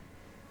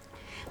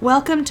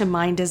Welcome to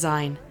Mind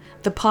Design,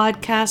 the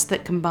podcast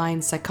that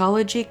combines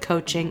psychology,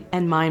 coaching,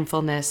 and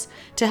mindfulness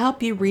to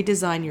help you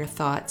redesign your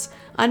thoughts,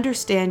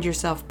 understand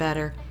yourself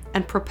better,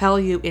 and propel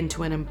you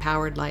into an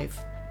empowered life.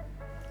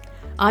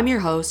 I'm your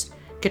host,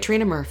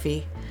 Katrina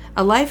Murphy,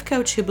 a life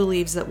coach who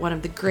believes that one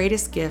of the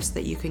greatest gifts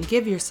that you can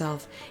give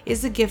yourself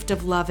is the gift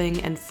of loving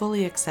and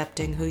fully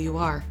accepting who you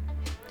are.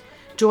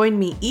 Join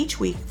me each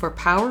week for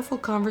powerful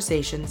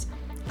conversations,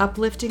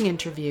 uplifting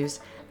interviews,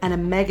 and a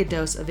mega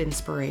dose of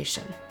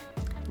inspiration.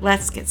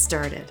 Let's get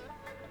started.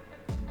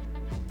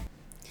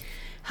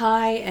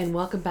 Hi, and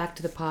welcome back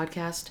to the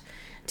podcast.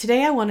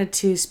 Today I wanted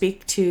to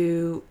speak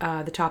to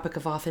the topic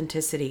of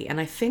authenticity, and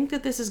I think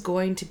that this is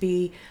going to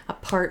be a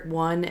part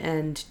 1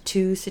 and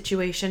 2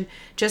 situation,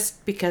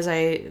 just because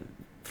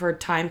for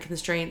time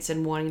constraints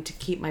and wanting to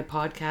keep my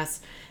podcast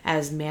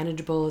as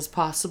manageable as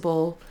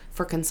possible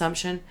for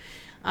consumption.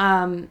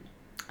 I'm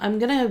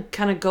going to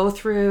kind of go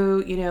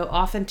through,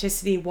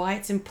 authenticity, why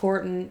it's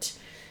important,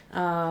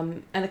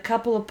 and a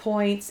couple of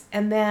points.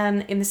 And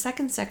then in the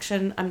second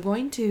section, I'm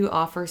going to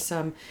offer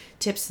some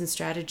tips and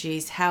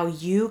strategies how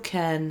you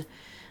can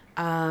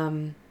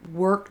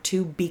work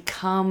to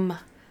become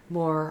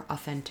more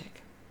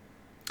authentic.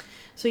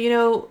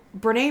 So,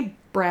 Brene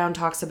Brown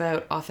talks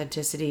about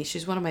authenticity.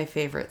 She's one of my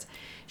favorites.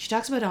 She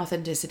talks about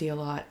authenticity a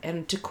lot.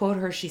 And to quote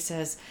her, she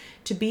says,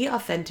 "To be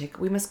authentic,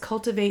 we must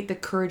cultivate the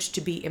courage to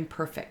be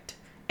imperfect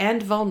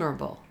and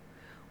vulnerable.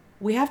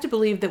 We have to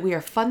believe that we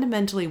are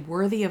fundamentally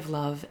worthy of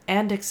love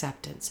and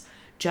acceptance,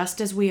 just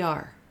as we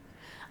are.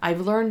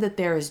 I've learned that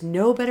there is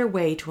no better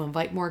way to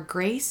invite more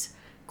grace,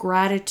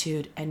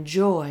 gratitude, and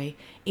joy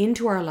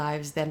into our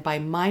lives than by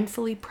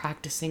mindfully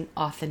practicing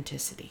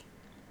authenticity."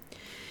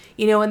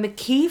 And the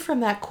key from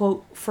that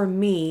quote for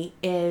me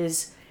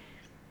is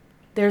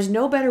there's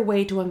no better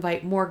way to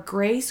invite more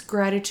grace,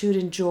 gratitude,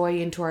 and joy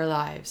into our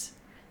lives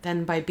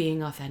than by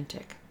being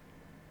authentic.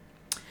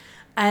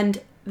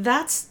 And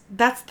that's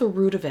the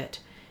root of it.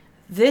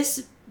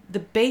 The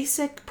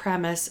basic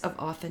premise of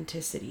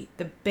authenticity,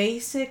 the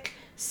basic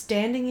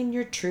standing in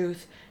your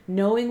truth,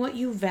 knowing what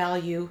you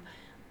value,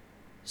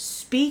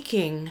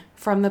 speaking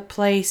from the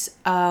place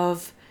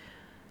of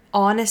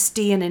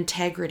honesty and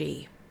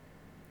integrity,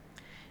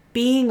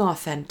 being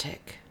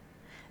authentic.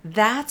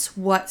 That's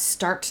what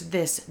starts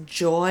this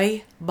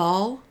joy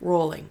ball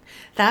rolling.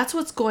 That's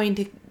what's going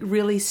to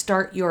really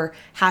start your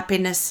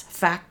happiness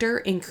factor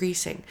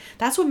increasing.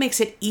 That's what makes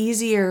it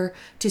easier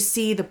to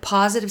see the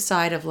positive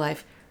side of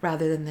life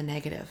rather than the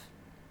negative.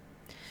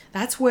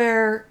 That's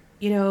where,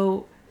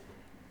 you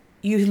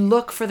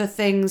look for the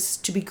things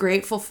to be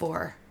grateful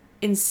for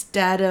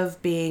instead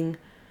of being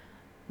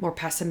more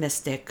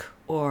pessimistic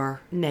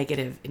or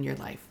negative in your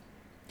life.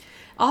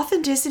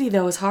 Authenticity,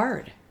 though, is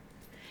hard.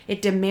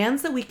 It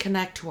demands that we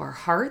connect to our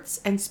hearts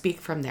and speak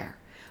from there,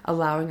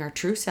 allowing our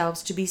true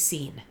selves to be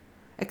seen,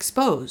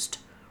 exposed,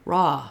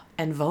 raw,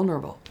 and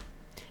vulnerable.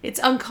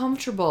 It's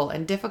uncomfortable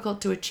and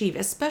difficult to achieve,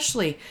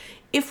 especially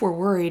if we're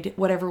worried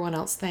what everyone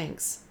else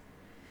thinks.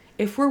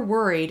 If we're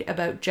worried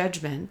about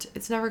judgment,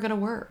 it's never going to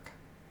work.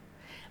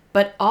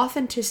 But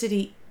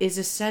authenticity is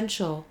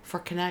essential for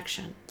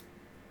connection.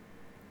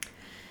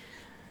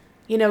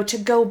 To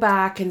go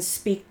back and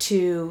speak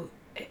to,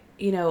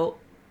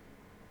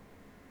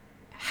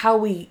 how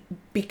we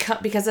become,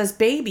 because as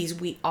babies,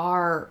 we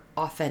are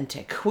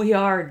authentic. We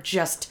are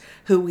just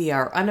who we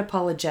are,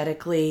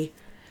 unapologetically,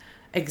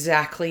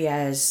 exactly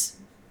as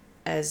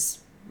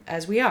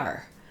we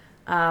are.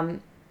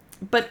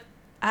 But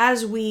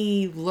as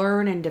we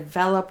learn and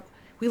develop,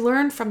 we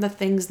learn from the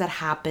things that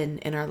happen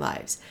in our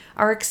lives.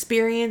 Our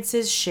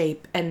experiences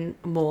shape and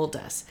mold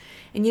us.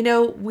 And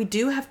we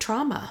do have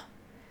trauma.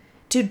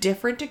 To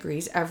different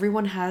degrees,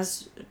 everyone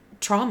has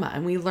trauma,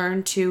 and we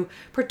learn to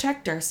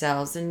protect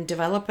ourselves and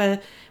develop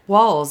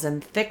walls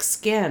and thick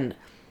skin.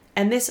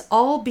 And this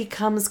all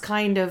becomes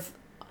kind of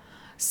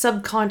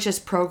subconscious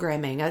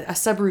programming, a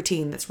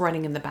subroutine that's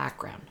running in the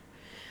background.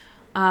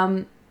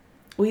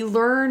 We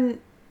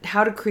learn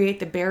how to create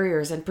the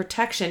barriers and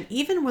protection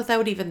even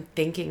without even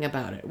thinking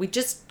about it. We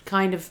just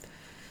kind of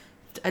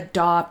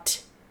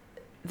adopt.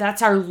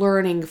 That's our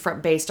learning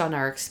based on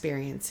our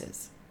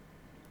experiences.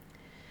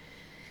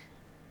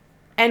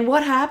 And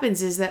what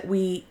happens is that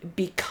we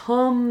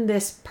become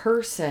this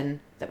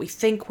person that we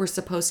think we're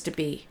supposed to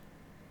be.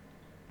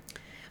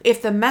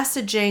 If the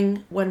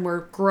messaging when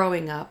we're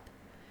growing up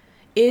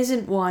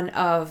isn't one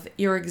of,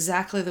 "You're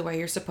exactly the way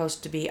you're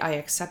supposed to be, I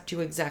accept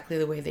you exactly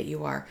the way that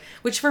you are,"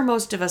 which for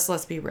most of us,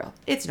 let's be real,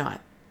 it's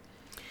not.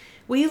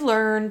 We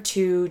learn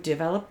to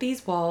develop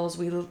these walls.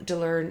 We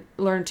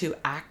learn to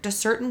act a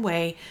certain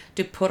way,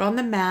 to put on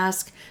the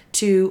mask,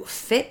 to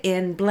fit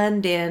in,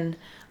 blend in,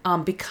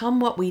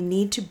 become what we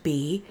need to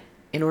be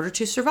in order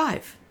to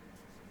survive.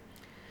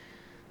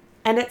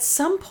 And at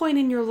some point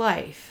in your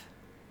life,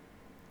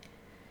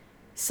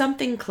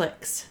 something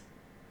clicks.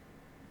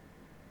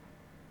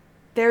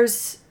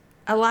 There's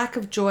a lack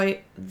of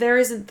joy. There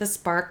isn't the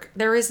spark.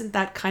 There isn't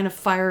that kind of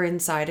fire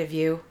inside of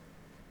you.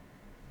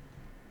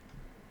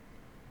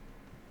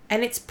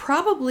 And it's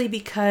probably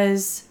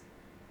because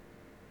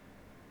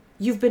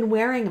you've been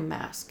wearing a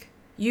mask.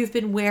 You've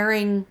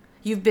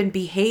been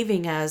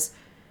behaving as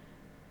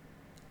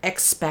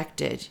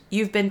expected.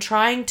 You've been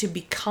trying to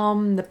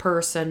become the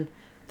person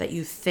that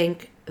you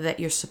think that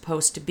you're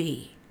supposed to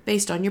be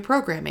based on your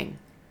programming.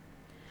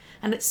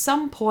 And at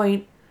some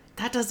point,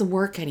 that doesn't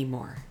work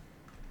anymore.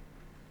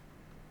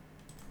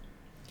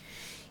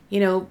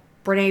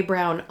 Brené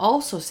Brown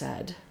also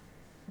said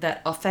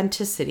that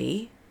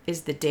authenticity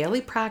is the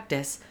daily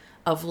practice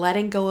of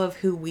letting go of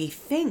who we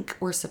think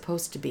we're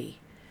supposed to be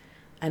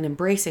and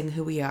embracing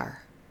who we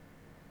are.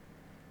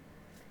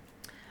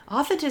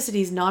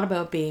 Authenticity is not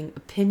about being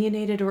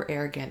opinionated or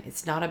arrogant.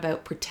 It's not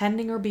about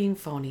pretending or being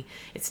phony.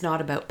 It's not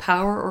about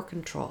power or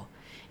control.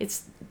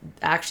 It's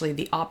actually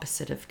the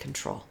opposite of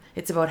control.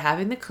 It's about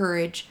having the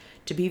courage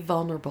to be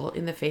vulnerable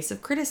in the face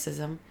of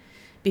criticism,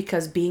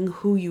 because being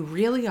who you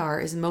really are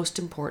is most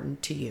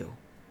important to you.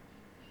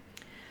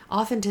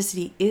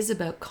 Authenticity is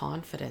about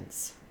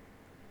confidence.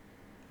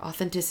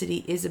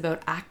 Authenticity is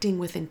about acting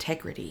with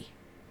integrity.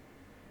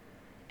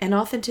 And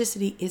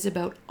authenticity is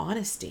about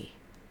honesty.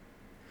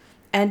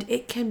 And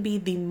it can be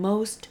the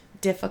most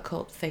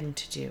difficult thing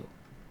to do.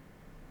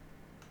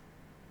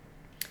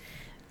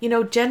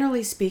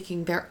 Generally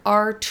speaking, there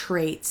are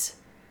traits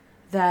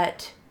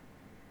that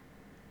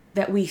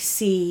we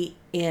see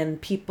in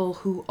people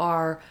who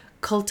are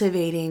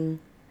cultivating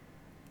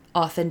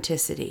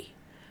authenticity,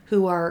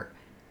 who are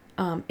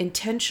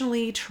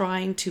intentionally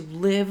trying to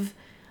live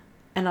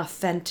an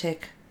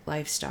authentic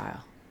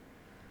lifestyle.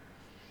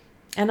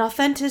 And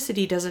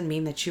authenticity doesn't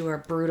mean that you are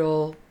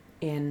brutal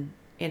in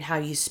how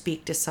you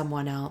speak to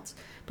someone else,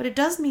 but it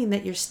does mean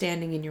that you're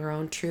standing in your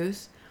own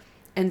truth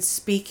and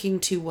speaking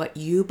to what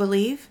you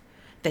believe,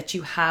 that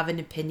you have an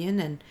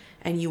opinion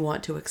and you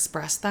want to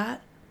express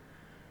that.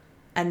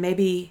 And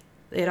maybe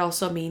it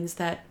also means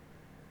that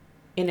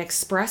in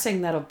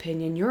expressing that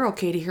opinion, you're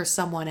okay to hear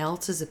someone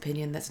else's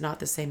opinion that's not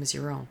the same as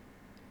your own.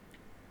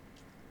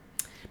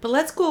 But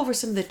let's go over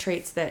some of the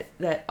traits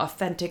that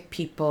authentic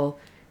people,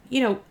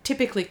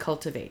 typically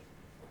cultivate.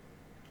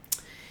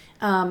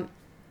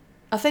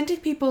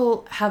 Authentic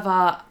people have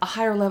a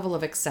higher level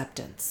of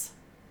acceptance.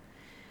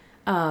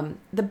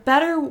 The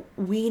better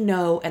we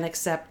know and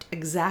accept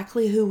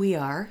exactly who we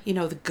are,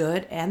 the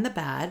good and the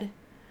bad,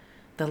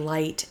 the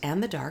light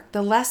and the dark,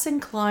 the less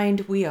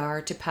inclined we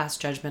are to pass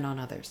judgment on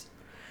others.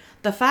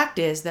 The fact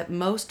is that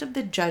most of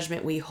the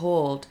judgment we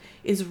hold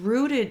is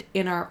rooted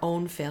in our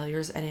own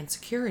failures and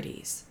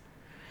insecurities.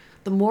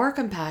 The more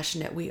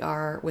compassionate we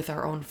are with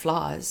our own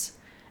flaws,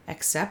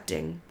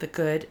 accepting the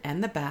good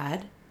and the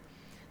bad,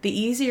 the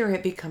easier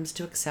it becomes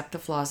to accept the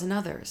flaws in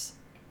others.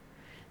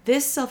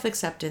 This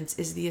self-acceptance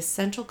is the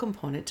essential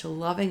component to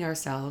loving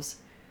ourselves,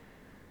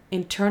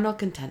 internal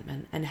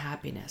contentment, and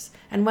happiness.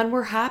 And when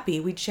we're happy,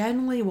 we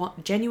genuinely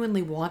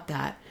want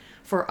that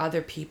for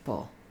other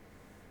people.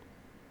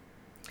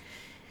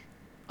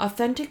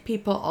 Authentic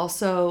people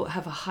also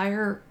have a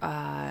higher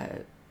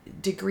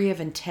degree of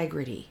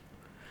integrity.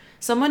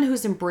 Someone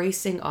who's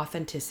embracing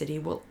authenticity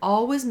will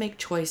always make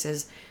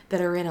choices that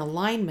are in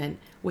alignment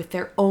with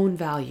their own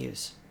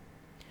values.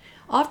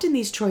 Often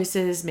these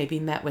choices may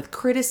be met with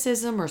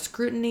criticism or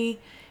scrutiny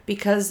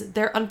because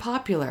they're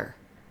unpopular,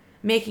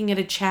 making it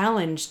a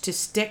challenge to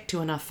stick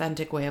to an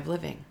authentic way of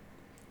living.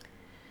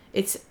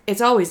 It's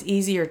always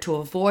easier to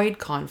avoid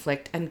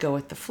conflict and go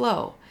with the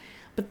flow,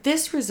 but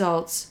this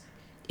results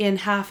in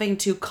having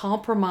to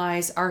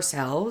compromise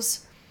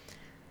ourselves,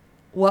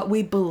 what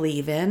we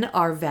believe in,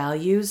 our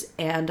values,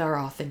 and our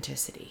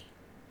authenticity.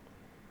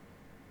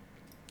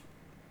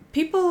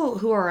 People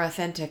who are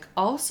authentic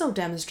also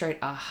demonstrate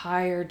a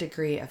higher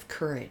degree of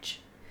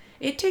courage.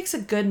 It takes a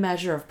good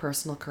measure of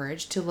personal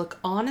courage to look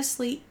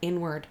honestly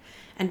inward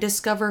and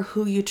discover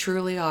who you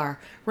truly are.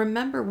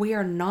 Remember, we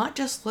are not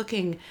just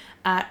looking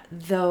at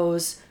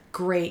those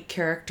great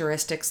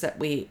characteristics that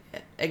we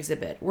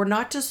exhibit. We're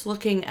not just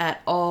looking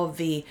at all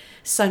the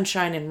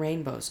sunshine and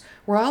rainbows.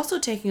 We're also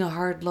taking a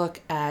hard look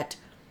at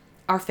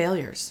our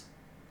failures,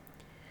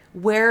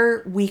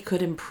 where we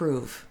could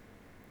improve,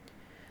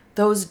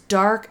 those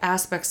dark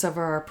aspects of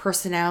our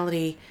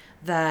personality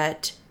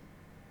that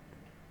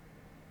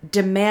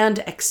demand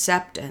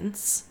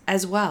acceptance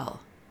as well.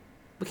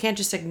 We can't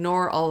just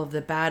ignore all of the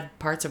bad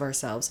parts of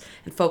ourselves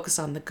and focus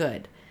on the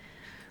good.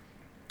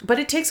 But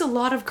it takes a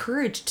lot of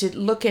courage to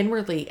look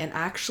inwardly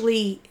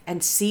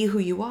and see who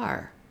you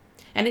are.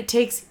 And it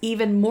takes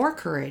even more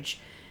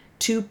courage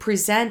to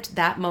present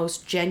that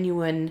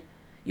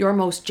your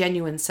most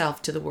genuine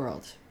self to the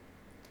world.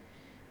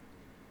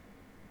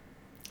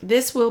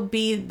 This will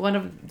be one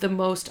of the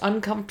most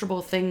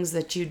uncomfortable things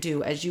that you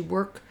do as you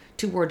work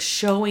towards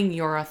showing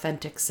your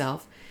authentic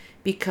self,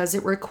 because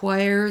it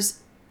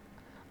requires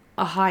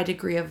a high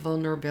degree of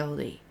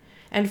vulnerability.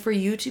 And for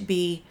you to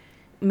be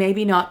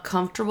maybe not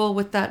comfortable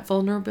with that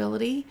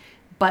vulnerability,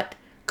 but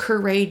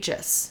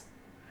courageous,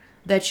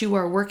 that you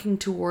are working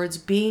towards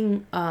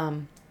being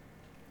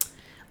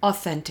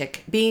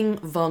authentic, being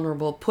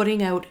vulnerable,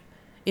 putting out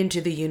into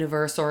the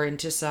universe or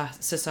into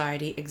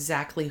society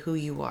exactly who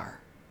you are.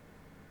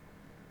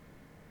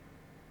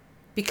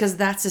 Because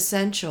that's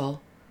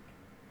essential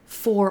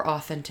for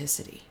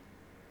authenticity.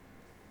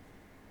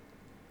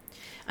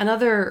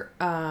 Another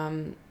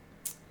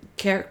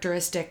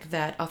characteristic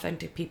that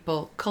authentic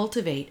people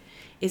cultivate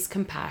is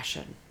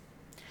compassion.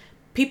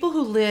 People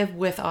who live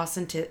with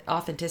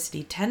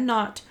authenticity tend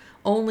not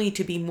only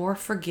to be more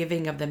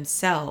forgiving of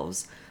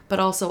themselves, but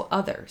also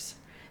others.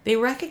 They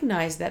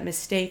recognize that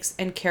mistakes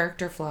and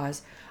character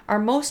flaws are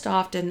most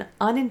often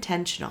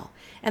unintentional,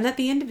 and that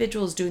the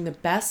individual is doing the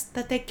best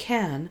that they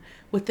can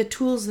with the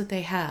tools that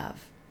they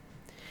have.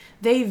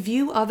 They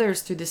view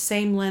others through the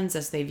same lens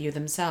as they view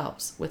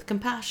themselves, with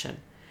compassion,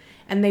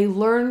 and they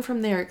learn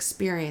from their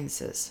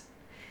experiences,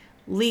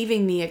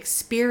 leaving the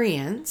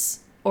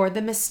experience or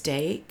the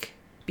mistake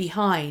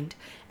behind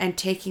and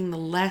taking the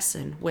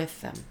lesson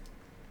with them.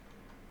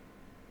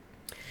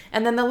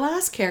 And then the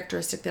last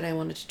characteristic that I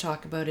wanted to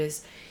talk about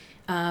is,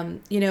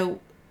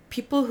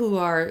 people who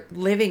are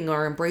living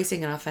or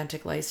embracing an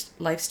authentic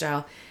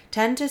lifestyle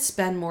tend to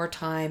spend more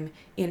time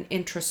in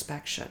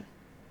introspection.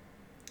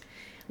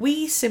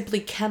 We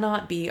simply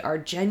cannot be our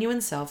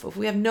genuine self if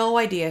we have no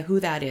idea who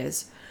that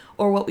is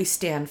or what we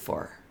stand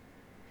for.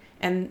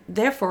 And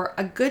therefore,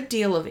 a good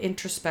deal of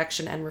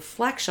introspection and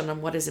reflection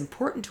on what is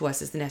important to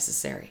us is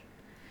necessary.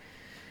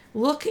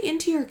 Look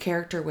into your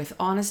character with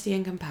honesty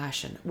and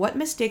compassion. What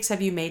mistakes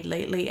have you made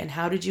lately, and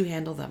how did you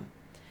handle them?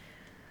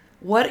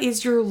 What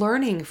is your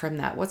learning from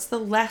that? What's the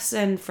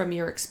lesson from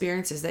your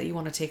experiences that you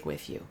want to take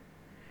with you?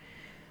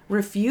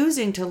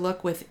 Refusing to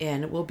look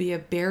within will be a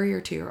barrier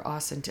to your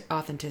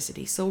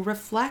authenticity. So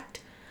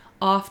reflect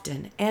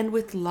often and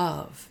with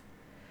love.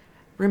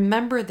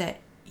 Remember that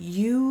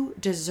you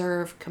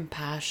deserve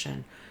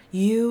compassion.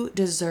 You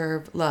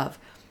deserve love.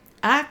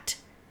 Act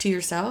to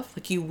yourself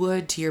like you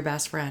would to your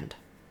best friend.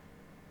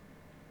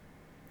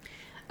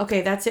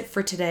 Okay, that's it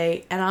for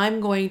today. And I'm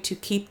going to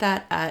keep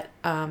that at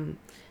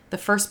the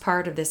first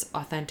part of this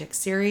authentic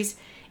series.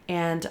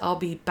 And I'll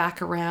be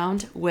back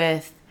around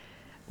with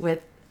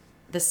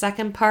the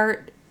second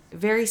part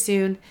very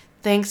soon.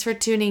 Thanks for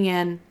tuning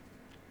in.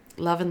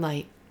 Love and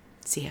light.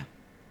 See ya.